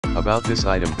About this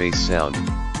item: bass sound.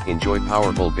 Enjoy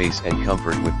powerful bass and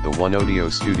comfort with the OneOdio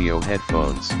Studio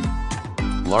headphones.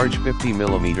 Large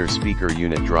 50mm speaker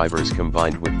unit drivers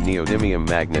combined with neodymium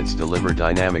magnets deliver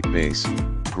dynamic bass,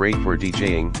 great for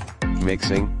DJing,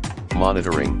 mixing,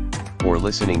 monitoring, or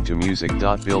listening to music.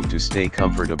 Built to stay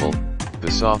comfortable,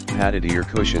 the soft padded ear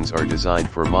cushions are designed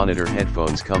for monitor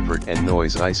headphones comfort and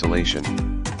noise isolation.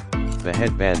 The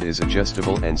headband is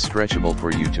adjustable and stretchable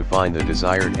for you to find the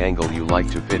desired angle you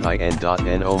like to fit.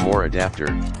 No more adapter,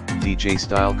 DJ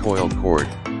style coiled cord,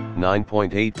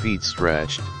 9.8 feet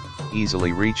stretched,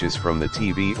 easily reaches from the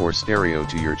TV or stereo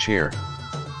to your chair.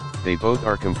 They both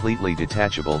are completely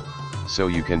detachable, so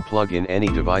you can plug in any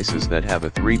devices that have a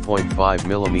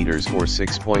 3.5mm or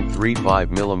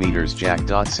 6.35mm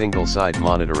jack. Single side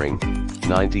monitoring,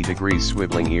 90 degrees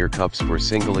swiveling ear cups for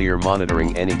single ear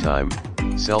monitoring anytime.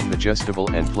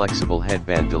 Self-adjustable and flexible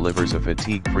headband delivers a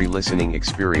fatigue-free listening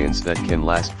experience that can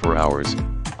last for hours,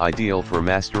 ideal for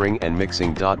mastering and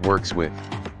mixing. Works with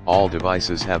all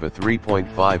devices have a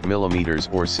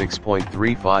 3.5mm or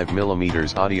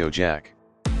 6.35mm audio jack.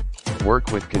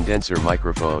 Work with condenser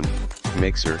microphone,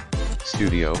 mixer,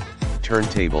 studio,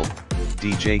 turntable,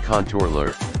 DJ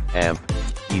controller, amp,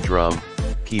 e-drum,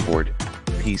 keyboard,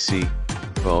 PC,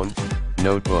 phone,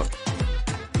 notebook.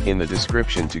 In the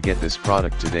description to get this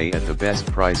product today at the best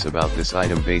price. About this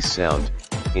item: bass sound.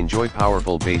 Enjoy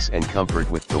powerful bass and comfort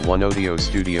with the OneOdio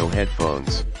Studio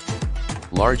headphones.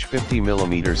 Large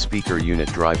 50mm speaker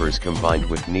unit drivers combined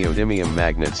with neodymium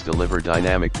magnets deliver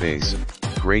dynamic bass,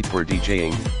 great for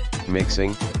DJing,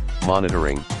 mixing,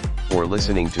 monitoring, or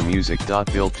listening to music.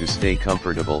 Built to stay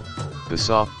comfortable, the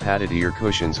soft padded ear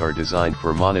cushions are designed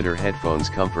for monitor headphones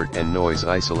comfort and noise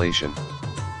isolation.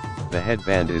 The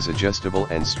headband is adjustable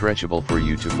and stretchable for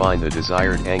you to find the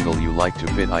desired angle you like to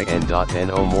fit.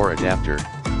 No more adapter,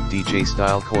 DJ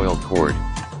style coiled cord,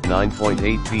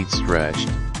 9.8 feet stretched,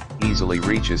 easily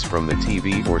reaches from the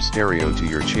TV or stereo to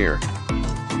your chair.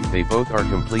 They both are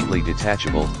completely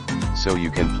detachable, so you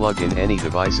can plug in any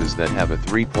devices that have a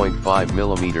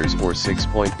 3.5mm or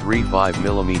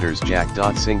 6.35mm jack.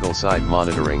 Single side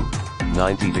monitoring,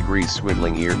 90 degrees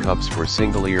swiveling ear cups for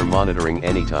single ear monitoring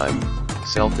anytime.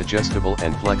 Self-adjustable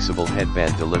and flexible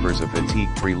headband delivers a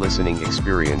fatigue-free listening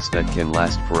experience that can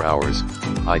last for hours,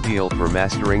 ideal for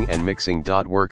mastering and mixing. Work